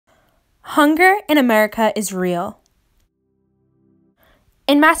Hunger in America is real.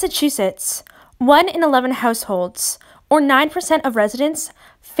 In Massachusetts, 1 in 11 households, or 9% of residents,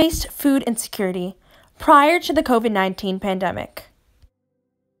 faced food insecurity prior to the COVID-19 pandemic.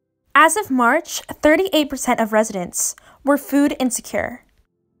 As of March, 38% of residents were food insecure.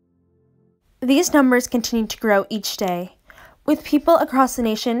 These numbers continue to grow each day, with people across the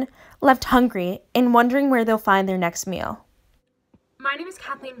nation left hungry and wondering where they'll find their next meal. My name is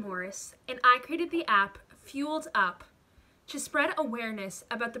Kathleen Morris, and I created the app Fueled Up to spread awareness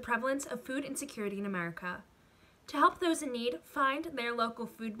about the prevalence of food insecurity in America, to help those in need find their local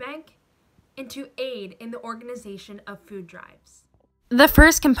food bank, and to aid in the organization of food drives. The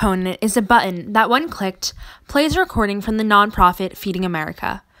first component is a button that, when clicked, plays a recording from the nonprofit Feeding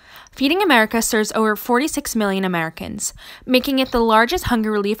America. Feeding America serves over 46 million Americans, making it the largest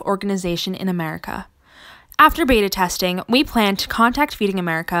hunger relief organization in America. After beta testing, we plan to contact Feeding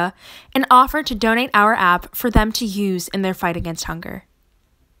America and offer to donate our app for them to use in their fight against hunger.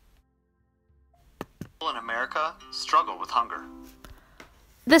 People in America struggle with hunger.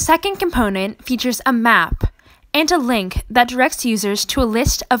 The second component features a map and a link that directs users to a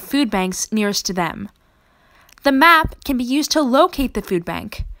list of food banks nearest to them. The map can be used to locate the food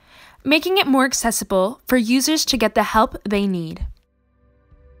bank, making it more accessible for users to get the help they need.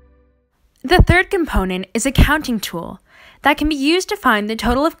 The third component is a counting tool that can be used to find the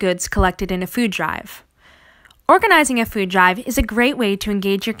total of goods collected in a food drive. Organizing a food drive is a great way to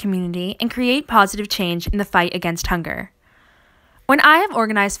engage your community and create positive change in the fight against hunger. When I have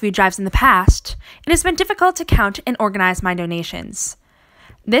organized food drives in the past, it has been difficult to count and organize my donations.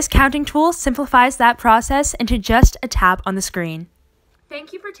 This counting tool simplifies that process into just a tap on the screen.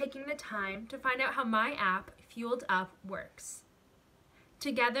 Thank you for taking the time to find out how my app, Fueled Up, works.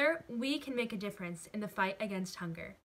 Together, we can make a difference in the fight against hunger.